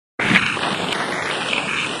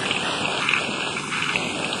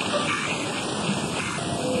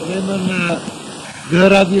Ուրեմն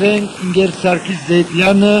գրադիրենք ինգեր Սարգիս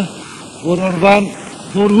Զեյթլյանը, որ օրվան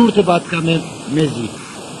խորհուրդը պատկանում մեզի։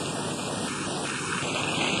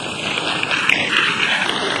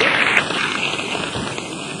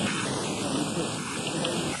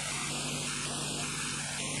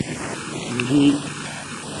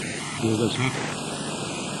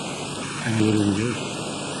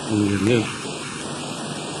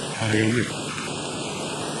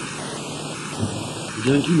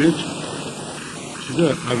 Genki met, size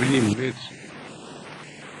abilim met,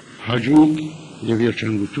 hacum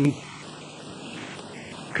yeverçangutun,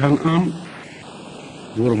 kanam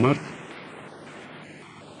vormat,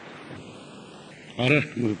 arak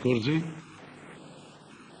mırkorze,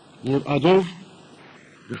 yev adov,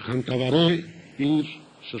 khantavare ir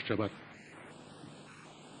sırçabat.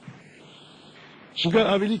 Size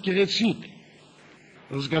abili keretsik,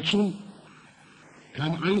 ızgatsum,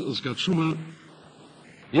 kan ayn ızgatsuma,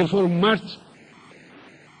 Երբ որ մարդ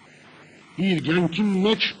իր կյանքի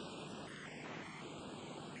մեջ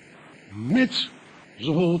մեծ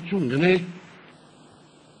զոհություն գնե,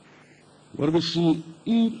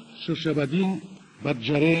 որովհետեւ իր շրջապատին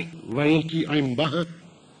պատճառե վայելքի այն բախը,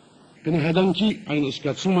 կնահատանքի այն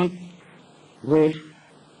զգացումը, որ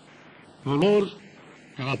բոլոր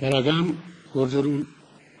քաղաքական գործերուն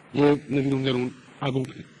եւ նվիրումներուն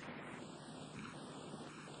ագունք է։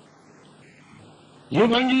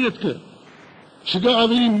 Եվ անգի ետքը, չկա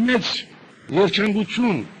ավելի մեծ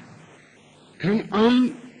երջանկություն, քան այն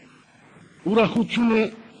ուրախությունը,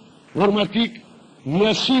 որ մարդիկ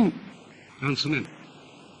միասին անցնեն,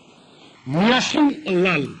 միասին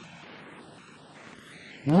լալ,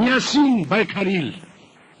 միասին բայկարիլ,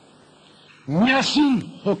 միասին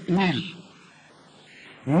հոգնել,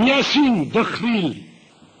 միասին դխվել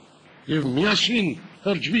և միասին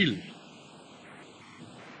հրջվել,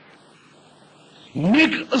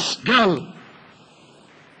 մեկ ըսկալ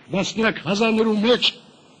դասնյակ հազարներու մեջ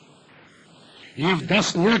և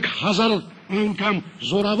դասնյակ հազար անգամ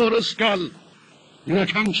զորավոր ըսկալ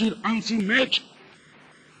յուրաքանչյուր անձի մեջ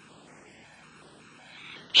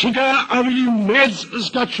չկա ավելի մեծ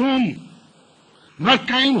զգացում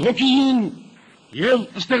մարդկային հոգիին և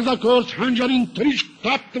ստեղծագործ հանճարին թրիչք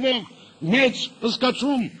տապտվող մեծ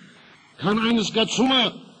զգացում, քան այն զգացումը,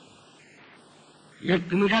 երբ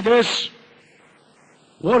կնկատես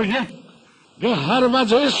որ երբ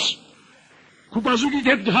հարված ես, կուպազուկիդ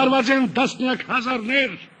հետ հարված են դասնյակ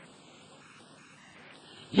հազարներ,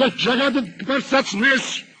 երբ ճագադը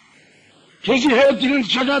կպարծացնես, քեզի հետ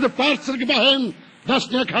իրենց ճագադը պարծր կպահեն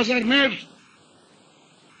դասնյակ հազարներ,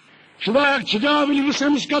 չկա ավելի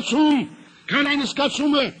վսեմ զգացում, քան այն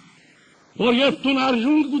զգացումը, որ երբ տուն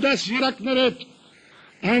արժուն կուտես երակներդ,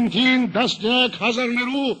 այնքին դասնյակ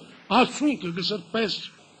հազարներու արդյունքը կսրտպես,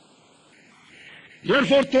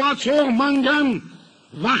 Երբ որ տոացող մանգան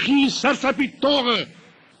վախի սարսապի տողը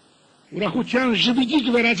ուրախության ժպիտի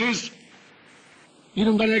կվերածես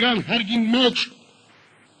իր ընտանեկան հարգին մեջ,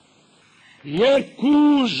 երբ քու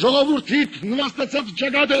ժողովուրդիդ նվաստացած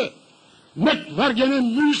ճակատը մեկ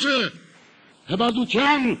վարգենեն մյուսը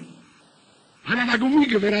հպարտության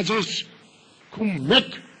հանրագումի կվերածես քու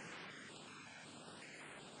մեկ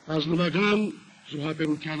ազնվական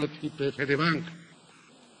զոհաբերությանդ հետևանք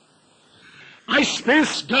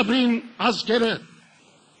Այսպես գաբրին ազգերը,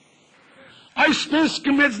 այսպես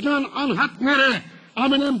կմեծնան անհատները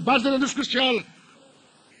ամենեն բազերը դսկսյալ,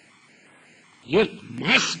 երբ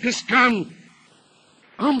մաս գսկան,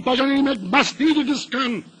 անպաժանին մեկ մասնիրը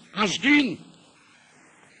գսկան ազգին,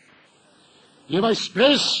 և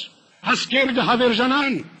այսպես ազգերը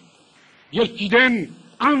կհավերժանան, երբ գիտեն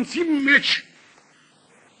անձի մեջ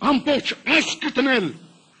ամպոչ ազգ կտնել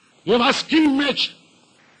և ազգին մեջ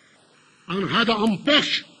անհատը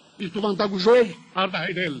ամպերջ իր տուվանդագուժով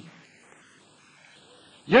արդահայտել։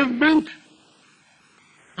 Եվ մենք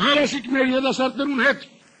հարասիկներ երասարտներուն հետ,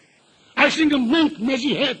 այսինքն մենք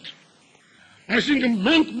մեզի հետ, այսինքն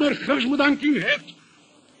մենք մեր խրժմտանքին հետ,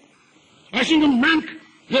 այսինքն մենք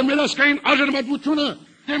և մեր ասկային աժրմատվությունը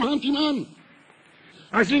դեմ հանդիման,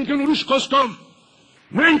 այսինքն ուրիշ խոսքով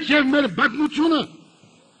մենք և մեր բակնությունը,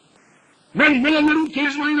 մեր մելերներուն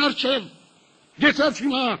կեզվային արջև, գեցած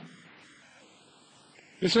հիմա,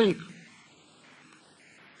 Տեսենք,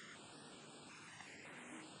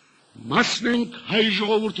 մասնենք հայ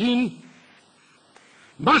ժողովուրդին,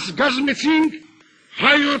 մաս գազմեցինք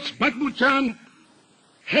հայոց պատմության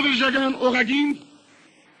հեղժական օղագին,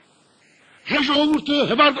 հայ ժողովուրդը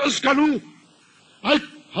հվարդ ըսկալու այդ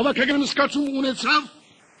հավաքական ըսկացում ունեցավ,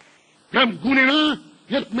 կամ գունենա,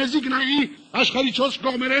 երբ մեզի գնայի աշխարի 4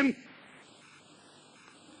 կողմերեն,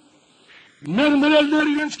 մեր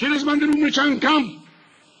մերելներ իրենց կերեզմաններու մեջ անգամ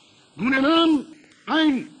գունենան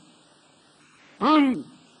այն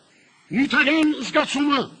նյութական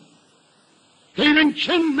զգացումը, թե իրենք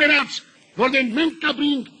չեն մերած, որտեղ մենք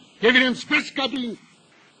կապրինք և իրենց պես կապրինք,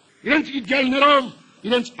 իրենց իդեալներով,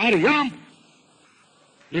 իրենց արյամբ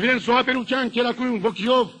և իրենց զոհաբերության կերակույն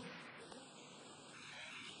ոգիով,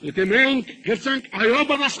 եթե մենք գրցանք այո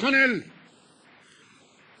պատասխանել,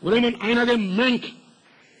 ուրեմն այնադեմ մենք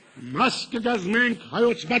մաս կգազմենք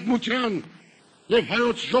հայոց պատմության և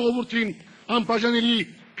հայոց ժողովրդին անբաժանելի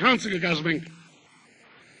կանցը կգազմենք։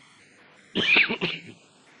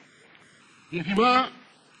 Եվ հիմա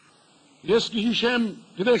ես կհիշեմ,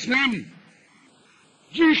 կտեսնեմ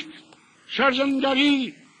ճիշտ շարժանդարի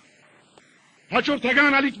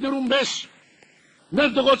հաջորդական ալիքներում պես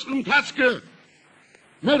մեր դղոց ընթացքը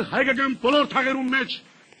մեր հայկական բոլոր թաղերում մեջ,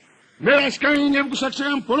 մեր ազգային և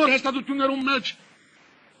կուսակցական բոլոր հաստատություններում մեջ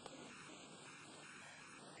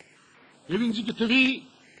և ինձ գտվի,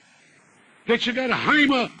 թե չկար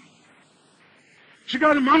հայմը,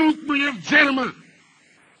 չկար մանուկը և ձերմը,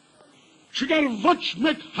 չկար ոչ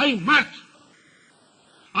մեկ հայ մարդ,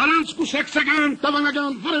 առանց կուսակցական,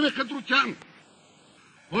 տավանական որևէ խտրության,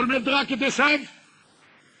 որ մեր դղակը տեսավ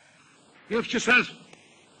և չսավ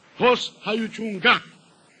հոս հայություն գա,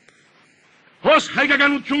 հոս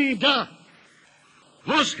հայկականություն գա,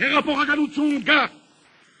 հոս հեղափոխականություն գա,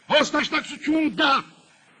 հոս դաշնակցություն գա,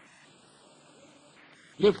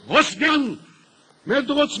 և հոս գան մեր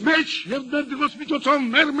դղոց մեջ և մեր դղոց միջոցով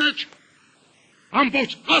մեր մեջ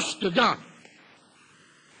ամբողջ ազգը գա։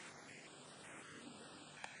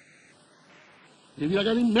 Եվ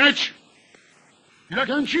իրականի մեջ,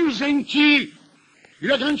 իրականչիր զենքի,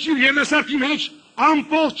 իրականչիր երնասարտի մեջ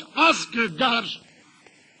ամբողջ ազգը գար։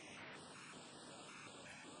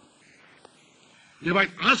 Եվ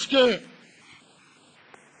այդ ազգը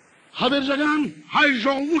հավերժական հայ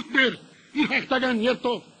ժողովուրդն էր իր հաղթական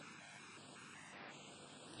երթով։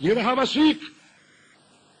 Եվ հավասիկ,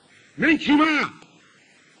 մենք հիմա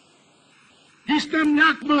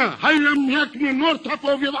հիստամյակմը, հայրամյակմը նոր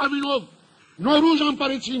թափով և ավինով նոր ուժ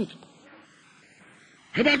անպարեցինք։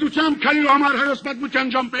 Հբարդությամբ քալելու համար հայոց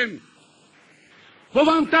պատմության ճամպեն։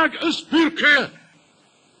 Հովանտակ ըսպիրքը,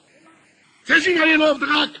 ծեզին հայելով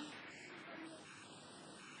դղակ,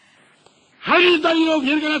 հարյուր դարիով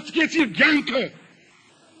երգանացկեցիր գյանքը,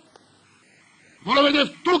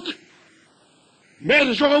 որովհետև դուք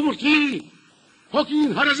մեր ժողովրդի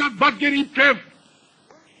հոգին հարազատ բատկերի իբրև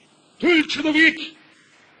թույլ չտվիք,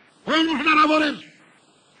 որ հնարավոր էր,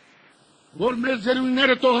 որ մեր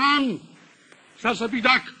ձերունները տողան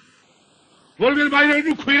սարսափիդակ, որ մեր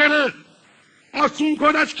բայրերն ու քույրերը աստուն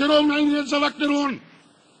քոդ աչքերով նային իրենց զավակներուն,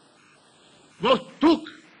 որ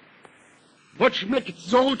դուք ոչ մեկ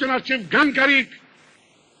զողության առջև գան կարիք,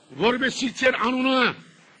 որպեսզի ձեր անունը,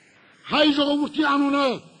 հայ ժողովրդի անունը,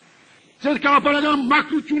 ձեր կաղապարական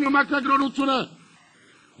մաքրությունը, մաքրագրոնությունը,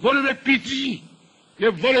 որևէ պիծի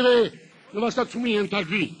և որևէ նվաստացումի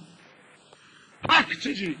ենթարկվի։ Փառք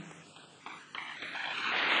ձեզի։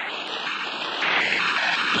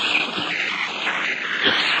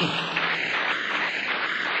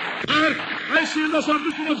 Փառք այս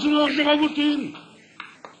երիտասարդությունը ծնող ժողովրդին,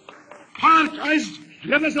 փառք այս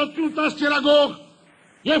երիտասարդություն դաստիարակող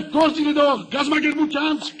և գործի դող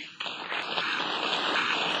գազམ་ակերպությանց,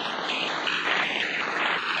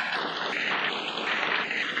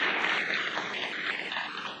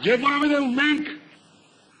 և որովհետև մենք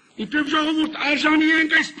իբրև ժողովուրդ արժանի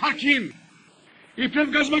ենք այս փառքին,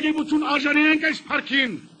 իբրև գազམ་ակերպություն արժանի ենք այս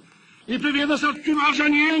փառքին, իբրև երիտասարդություն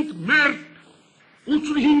արժանի ենք մեր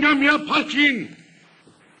 85-ամյա փառքին։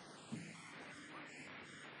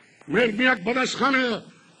 Մեր միակ պատասխանը,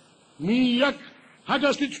 միակ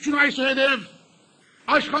հագաստիճությունը այսուհետև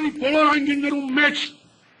աշխարհի բոլոր անկյուններում մեջ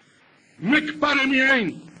մեկ բառ է միայն,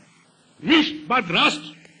 միշտ պատրաստ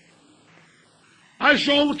այս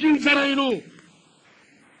ժողովրդին ծառայելու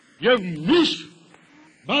և միշտ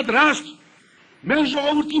պատրաստ մեր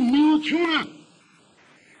ժողովրդի միությունը,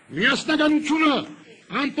 միասնականությունը,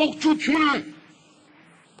 ամբողջությունը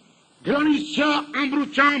դրանից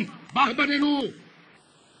ամրությամբ բախբանելու,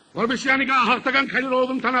 որպեսզի անիկա հաղթական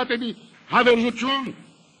քայլերով ընթանա դեպի հավերժություն,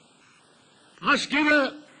 ազգերը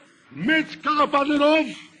մեծ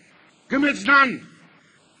կաղապարներով կմեծնան,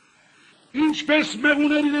 ինչպես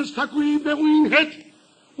մեղուներ իրենց թակուի մեղուին հետ,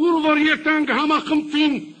 ուր որ երտան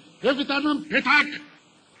կհամախմբվին և կդառնան փեթակ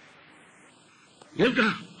և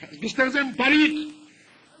կստեղծեն բարիք,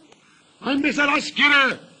 այնպես էլ ազգերը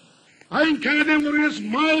այնքան են, որ իրենց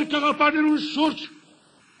մայր կաղապարներուն շուրջ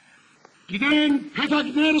գիտեն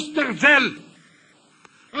փեթակներ ստեղծել,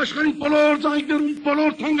 աշխարհի բոլոր ծաղիկներում,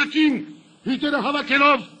 բոլոր թանկագին հյութերը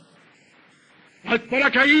հավաքելով այդ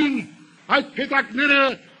պարակային, այդ պետակները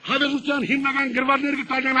հավերժության հիմնական գրվարներ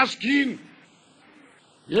կտանան ասկին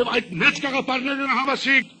և այդ մեծ կաղապարներն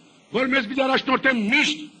հավասիկ, որ մեզ պիտի առաջնորդեն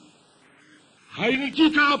միշտ հայրենիքի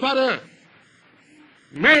կաղապարը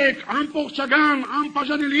մեկ ամբողջական,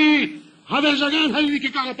 անբաժանելի, հավերժական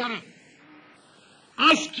հայրենիքի կաղապարը,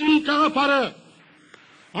 ասկի կաղապարը,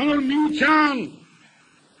 անոր միության,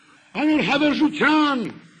 անոր հավերժության,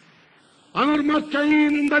 անոր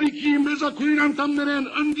մարդկային ընդարիքի մեզակույն անդամներեն,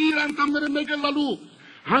 ընդիր անդամներեն մեկելալու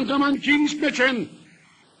հանգամանքին մեջ են,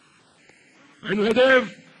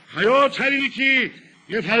 այնուհետև հայոց հայրենիքի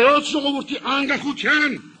և հայոց ժողովուրդի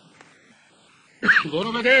անկախության,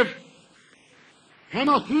 որովհետև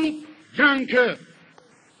համախումբ կյանքը,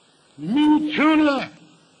 միությունը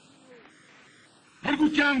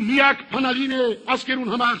հարգության միակ բանալին է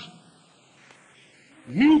ազգերուն համար,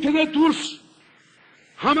 միութենե դուրս,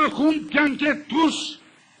 համախումբ կյանքը դուրս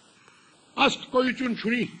ազգ գոյություն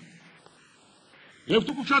չունի, և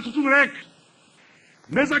դուք ուշադրություն ունեք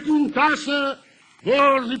մեծակուն դասը,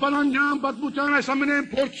 որ Լիբանանյան պատմության այս ամենայն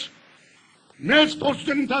փորձ, մեծ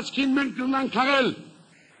փորձության ընթացքին մենք կունենանք քաղել,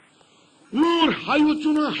 ուր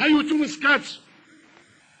հայությունը սկաց,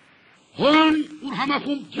 հոն ուր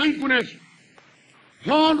համախումբ կյանք ուներ,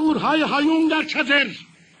 հոն ուր հայուն դարձած էր,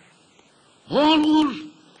 հոն ուր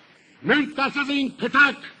մենք դարձած էինք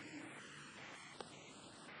պետակ,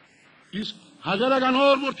 իսկ հազարական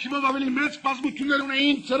օր, որ թիվով ավելի մեծ բազմություններ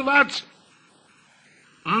ունեին ծրված,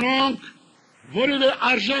 անոնք որևէ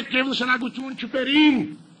արժեք և նշանակություն չբերին,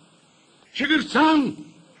 չգրցան,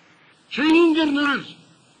 չէին գրնար,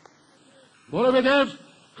 որովհետև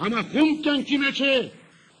համախումբ կյանքի մեջ է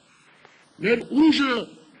մեր ուժը,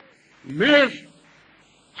 մեր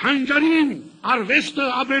հանջարին արվեստը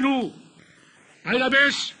ապրելու,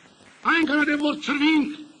 այլապես այնքան է որ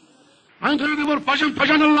ծրվինք, այնքան է որ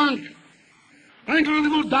բաժանելանք, այնքան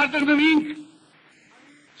է որ դարդեղնվինք,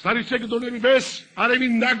 սարիցե գդոների պես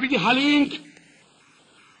արևին նակ պիտի հալինք,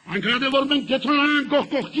 այնքան է որ մենք գետրոնանք,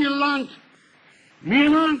 կողքի լանք,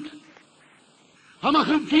 միենանք,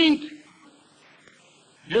 համախմբվինք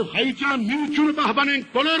և հայության միությունը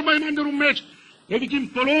պահպանենք բոլոր պայմաններում մեջ և իքին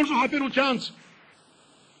բոլոր զոհաբերությանց,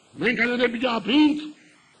 մենք այնքան է պիտի ապրինք,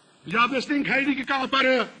 պիտի ապրեցնենք հայրենիքի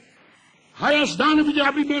կաղապարը, Հայաստանը պիտի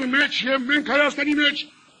ապրի մեր մեջ և մենք Հայաստանի մեջ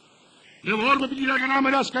և որը պիտի իրականա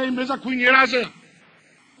մեր ազգային մեծակույն երազը,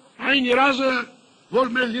 այն երազը,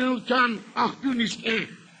 որ մեր լինության աղբյուրն իսկ է։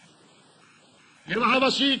 Եվ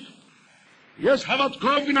հավասիկ, ես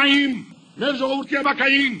հավատքով գնայիմ մեր ժողովրդի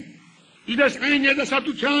ավակային, իդես այն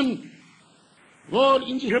երդասատության, որ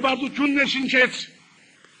ինձ հրբարդությունն է շնչեց,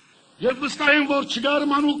 և վստահ եմ, որ չգար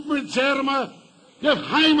մանուկը, ձեռը և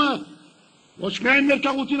հայմը, ոչ միայն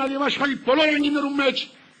ներկայությունն այլ և աշխարհի բոլոր անկյուններում մեջ,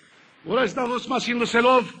 որ այս դահոց մասին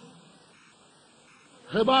լսելով,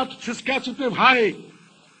 հրբարդ չզգաց իբրև հայ,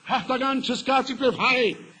 հաղթական չզգաց իբրև հայ,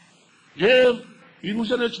 և իր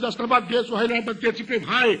ուժերը չդաստրված գեց ու հայրապետ գեց իբրև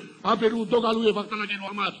հայ, ապրելու, դոգալու և հաղթանակելու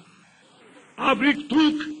համար։ Ապրիք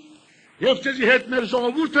դուք և ձեզի հետ մեր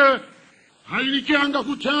ժողովուրդը հայրենիքի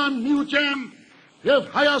անկախության, միության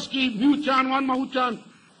և հայ ազգի միության ու անմահության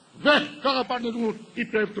վեհ գաղափարներուն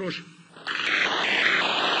իբրև դրոշ։